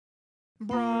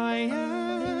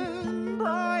Bryan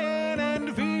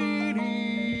and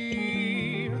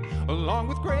Vinny, along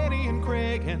with Granny and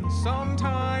Craig and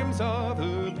sometimes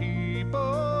other people.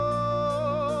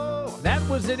 That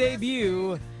was the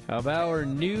debut of our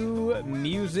new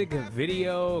music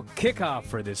video kickoff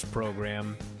for this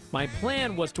program. My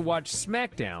plan was to watch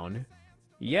SmackDown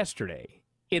yesterday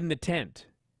in the tent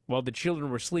while the children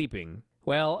were sleeping.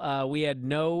 Well, we had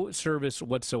no service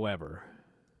whatsoever.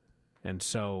 And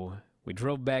so we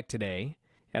drove back today,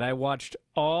 and I watched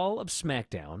all of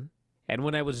SmackDown. And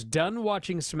when I was done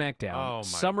watching SmackDown,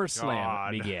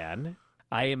 Summerslam began.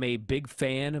 I am a big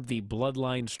fan of the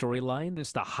Bloodline storyline.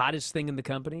 It's the hottest thing in the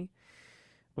company.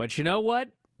 But you know what?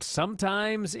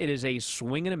 Sometimes it is a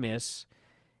swing and a miss.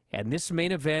 And this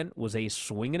main event was a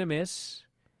swing and a miss.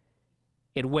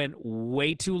 It went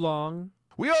way too long.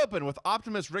 We open with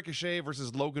Optimus Ricochet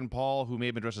versus Logan Paul, who may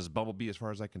have been dressed as Bumblebee as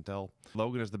far as I can tell.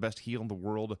 Logan is the best heel in the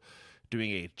world,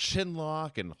 doing a chin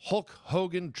lock and Hulk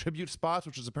Hogan tribute spots,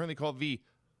 which is apparently called the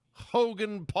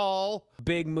Hogan Paul.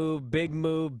 Big move, big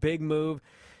move, big move.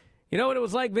 You know what it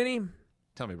was like, Vinny?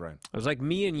 Tell me, Brian. It was like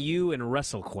me and you in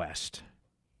WrestleQuest.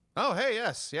 Oh, hey,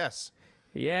 yes. Yes.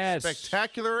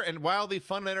 Spectacular and wildly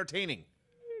fun and entertaining.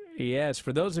 Yes,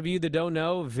 for those of you that don't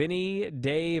know, Vinny,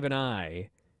 Dave, and I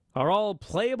are all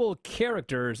playable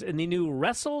characters in the new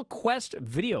WrestleQuest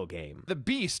video game. The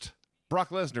Beast, Brock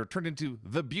Lesnar, turned into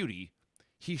the Beauty.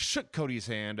 He shook Cody's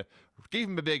hand, gave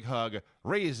him a big hug,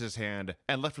 raised his hand,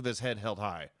 and left with his head held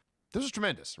high. This was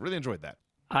tremendous. Really enjoyed that.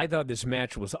 I thought this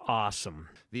match was awesome.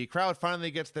 The crowd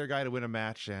finally gets their guy to win a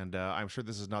match, and I'm sure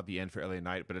this is not the end for LA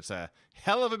Knight, but it's a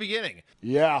hell of a beginning.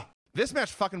 Yeah. This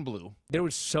match fucking blew. There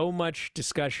was so much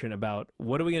discussion about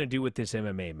what are we going to do with this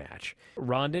MMA match.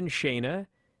 Ronda and Shayna,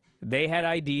 they had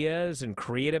ideas, and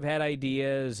Creative had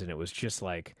ideas, and it was just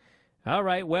like, all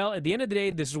right, well, at the end of the day,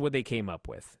 this is what they came up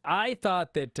with. I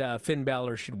thought that Finn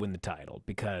Balor should win the title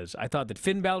because I thought that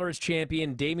Finn Balor is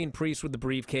champion, Damian Priest with the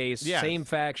briefcase, same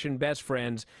faction, best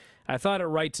friends. I thought it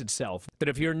writes itself that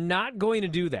if you're not going to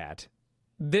do that,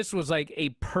 this was like a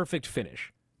perfect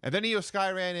finish. And then Io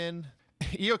Sky ran in.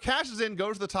 Io cashes in,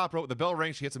 goes to the top rope. The bell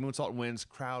rings. She hits a moonsault and wins.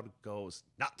 Crowd goes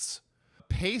nuts.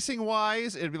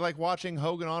 Pacing-wise, it'd be like watching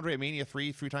Hogan Andre at Mania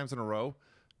 3 times in a row.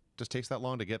 Just takes that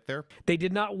long to get there. They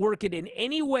did not work it in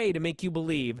any way to make you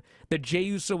believe that Jey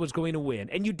Uso was going to win.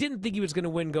 And you didn't think he was going to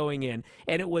win going in.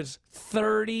 And it was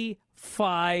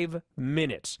 35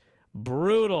 minutes.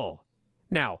 Brutal.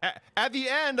 Now, at the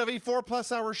end of a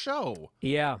 4+ hour show.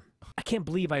 Yeah. I can't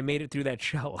believe I made it through that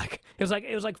show. It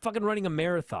was like fucking running a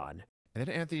marathon. And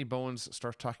then Anthony Bowens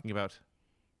starts talking about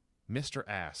Mr.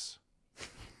 Ass.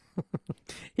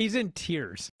 He's in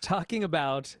tears talking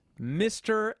about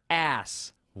Mr.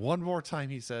 Ass. One more time,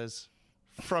 he says,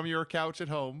 from your couch at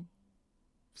home,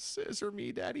 scissor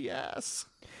me, daddy ass.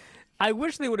 I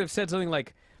wish they would have said something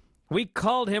like, we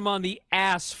called him on the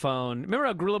ass phone. Remember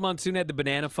how Gorilla Monsoon had the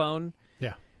banana phone?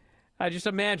 Yeah. I just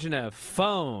imagine a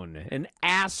phone, an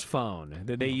ass phone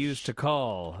that they used to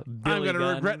call Billy I'm going to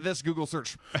Gunn. regret this Google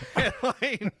search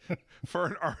headline for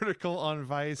an article on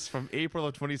Vice from April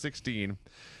of 2016.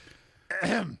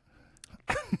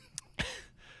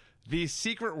 The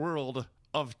secret world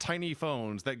of tiny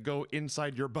phones that go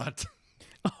inside your butt.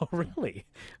 Oh, really?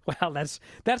 Wow, that's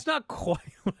not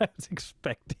quite what I was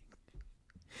expecting.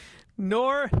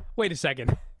 Wait a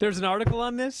second. There's an article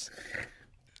on this?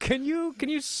 Can you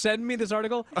send me this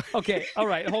article? Okay, all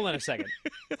right, hold on a second.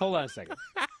 Hold on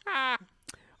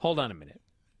a minute.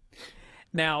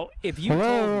 Now, if you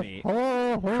told me...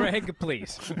 Craig,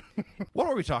 please. What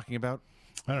are we talking about?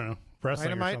 I don't know. Wrestling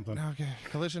Dynamite? or something. Okay,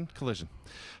 collision.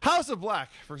 House of Black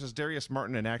versus Darius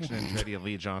Martin in action and Teddy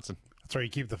Lee Johnson. That's where you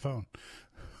keep the phone.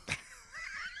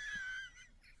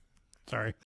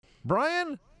 Sorry.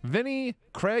 Brian, Vinny,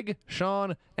 Craig,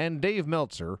 Sean, and Dave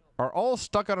Meltzer are all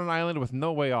stuck on an island with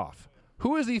no way off.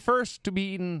 Who is the first to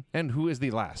be eaten and who is the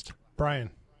last?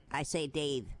 Brian. I say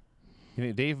Dave, You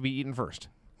think Dave be eaten first?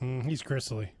 He's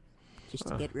gristly. just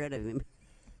to get rid of him.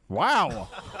 Wow.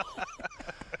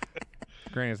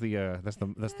 Granny, that's the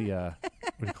what do you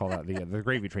call that? The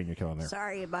gravy train you're killing there.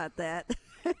 Sorry about that.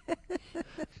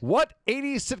 What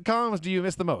 80s sitcoms do you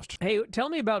miss the most? Hey, tell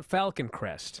me about Falcon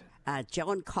Crest.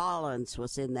 Joan Collins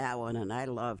was in that one, and I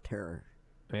loved her.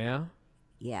 Yeah?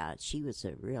 Yeah, she was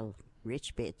a real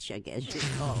rich bitch, I guess you'd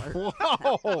call her.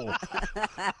 Whoa.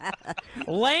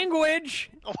 Language!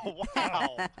 Oh,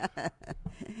 wow.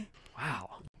 Wow.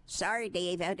 Sorry,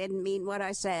 Dave, I didn't mean what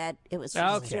I said. It was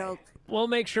just a joke. We'll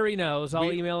make sure he knows.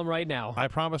 I'll email him right now. I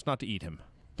promise not to eat him.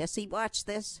 Does he watch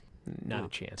this? Not a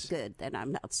chance. Good, then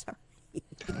I'm not sorry.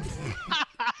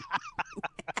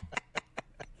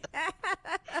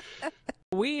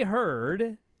 we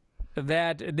heard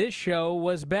that this show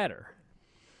was better.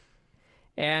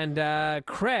 And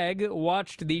Craig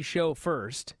watched the show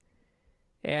first.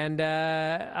 And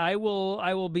I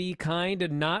will be kind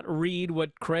and not read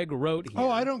what Craig wrote here. Oh,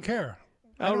 I don't care.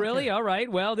 Oh, really? All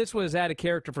right. Well, this was out of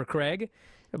character for Craig.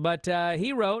 But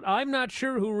he wrote, I'm not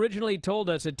sure who originally told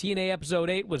us that TNA Episode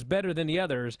 8 was better than the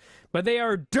others, but they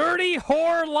are dirty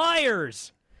whore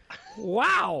liars.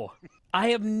 Wow. I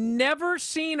have never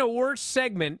seen a worse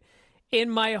segment in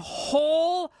my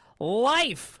whole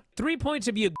life. 3 points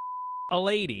of you a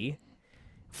lady.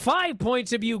 5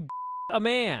 points of you a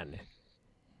man.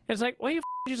 It's like, why you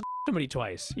just somebody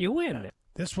twice? You win.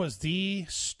 This was the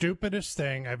stupidest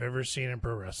thing I've ever seen in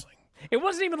pro wrestling. It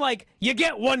wasn't even like, you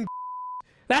get one.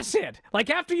 That's it. Like,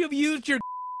 after you've used your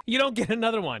you don't get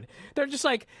another one. They're just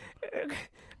like,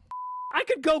 I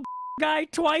could go guy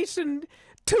twice in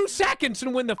 2 seconds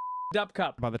and win the up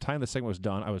cup. By the time the segment was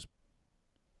done, I was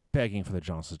begging for the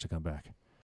Johnsons to come back.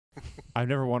 I've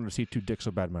never wanted to see two dicks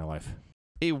so bad in my life.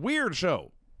 A weird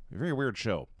show. A very weird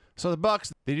show. So the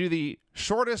Bucks, they do the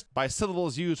shortest by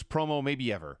syllables used promo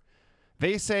maybe ever.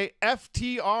 They say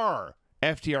FTR.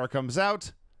 FTR comes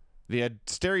out. They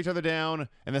stare each other down.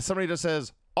 And then somebody just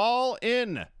says, all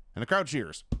in. And the crowd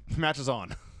cheers. Match is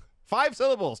on. 5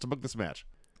 syllables to book this match.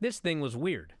 This thing was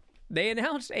weird. They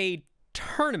announced a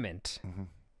tournament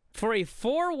for a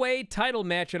 4-way title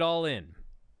match at All In.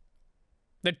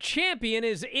 The champion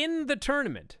is in the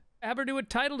tournament. Have her do a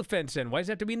title defense in. Why does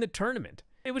it have to be in the tournament?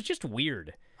 It was just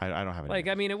weird. I don't have any. Like,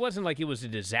 I mean, it wasn't like it was a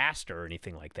disaster or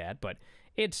anything like that, but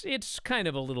it's kind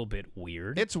of a little bit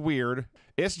weird. It's weird.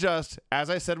 It's just, as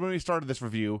I said when we started this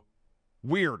review,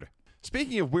 weird.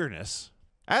 Speaking of weirdness,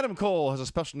 Adam Cole has a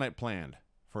special night planned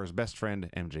for his best friend,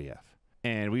 MJF.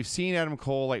 And we've seen Adam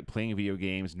Cole, like, playing video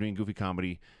games and doing goofy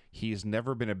comedy. He's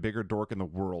never been a bigger dork in the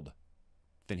world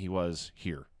than he was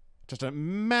here. Just a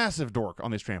massive dork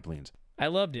on these trampolines. I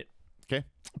loved it. Okay?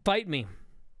 Fight me.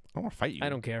 I don't want to fight you. I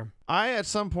don't care. I, at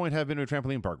some point, have been to a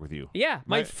trampoline park with you. Yeah,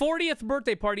 my 40th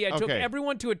birthday party, I took Okay.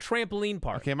 everyone to a trampoline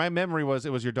park. Okay, my memory was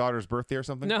it was your daughter's birthday or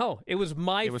something? No, it was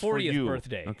my It was for 40th you.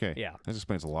 birthday. Okay. Yeah. That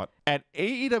explains a lot. At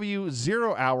AEW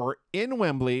 0 Hour in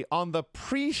Wembley on the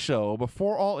pre-show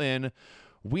before All In,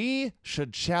 we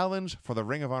should challenge for the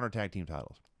Ring of Honor tag team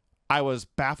titles. I was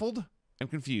baffled and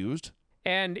confused.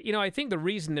 And, you know, I think the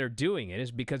reason they're doing it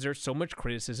is because there's so much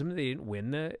criticism that they didn't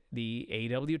win the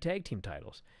AEW tag team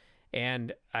titles.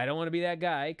 And I don't want to be that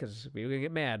guy because people are going to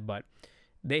get mad, but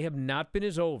they have not been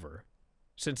as over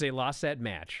since they lost that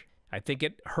match. I think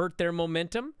it hurt their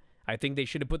momentum. I think they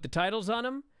should have put the titles on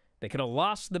them. They could have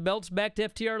lost the belts back to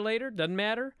FTR later. Doesn't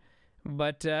matter.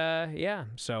 But, yeah,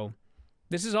 so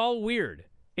this is all weird.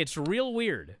 It's real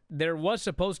weird. There was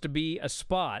supposed to be a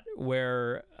spot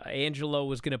where Angelo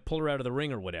was going to pull her out of the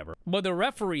ring or whatever. But the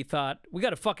referee thought, we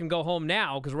got to fucking go home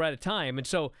now because we're out of time. And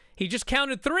so he just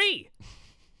counted 3.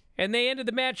 And they ended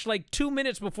the match like 2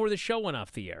 minutes before the show went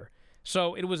off the air.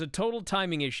 So it was a total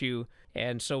timing issue.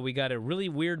 And so we got a really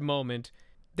weird moment.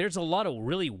 There's a lot of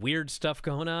really weird stuff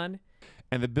going on.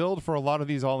 And the build for a lot of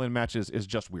these all-in matches is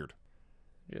just weird.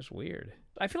 Just weird.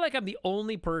 I feel like I'm the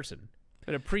only person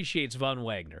that appreciates Von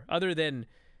Wagner, other than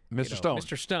Mr. Stone.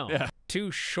 Mr. Stone. Yeah. 2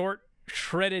 short,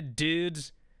 shredded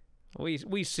dudes.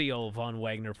 We see old Von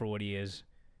Wagner for what he is.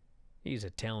 He's a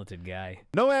talented guy.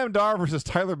 Noam Dar versus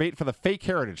Tyler Bate for the Fake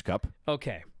Heritage Cup.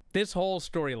 Okay, this whole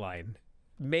storyline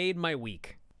made my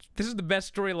week. This is the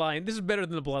best storyline. This is better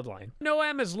than the Bloodline.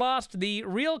 Noam has lost the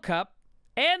real cup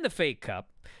and the fake cup.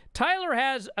 Tyler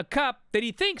has a cup that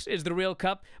he thinks is the real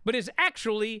cup, but is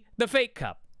actually the fake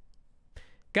cup.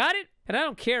 Got it? And I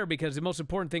don't care because the most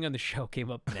important thing on the show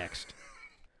came up next.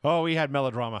 Oh, we had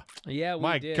melodrama. Yeah, we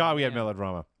My did. God, we had yeah.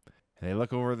 melodrama. And they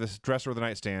look over this dresser of the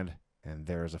nightstand, and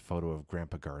there's a photo of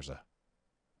Grandpa Garza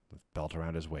with belt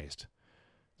around his waist.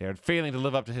 They're failing to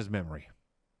live up to his memory.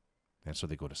 And so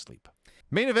they go to sleep.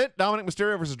 Main event, Dominic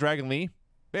Mysterio versus Dragon Lee.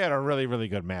 They had a really, really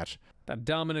good match. Thought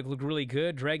Dominic looked really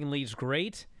good. Dragon Lee's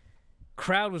great.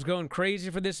 Crowd was going crazy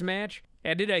for this match.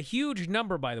 And did a huge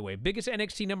number, by the way. Biggest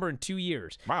NXT number in 2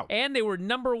 years. Wow. And they were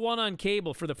 #1 on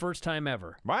cable for the first time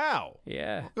ever. Wow.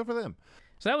 Yeah. Good for them.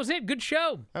 So that was it. Good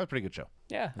show. That was a pretty good show.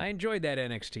 Yeah, I enjoyed that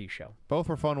NXT show. Both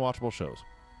were fun, watchable shows.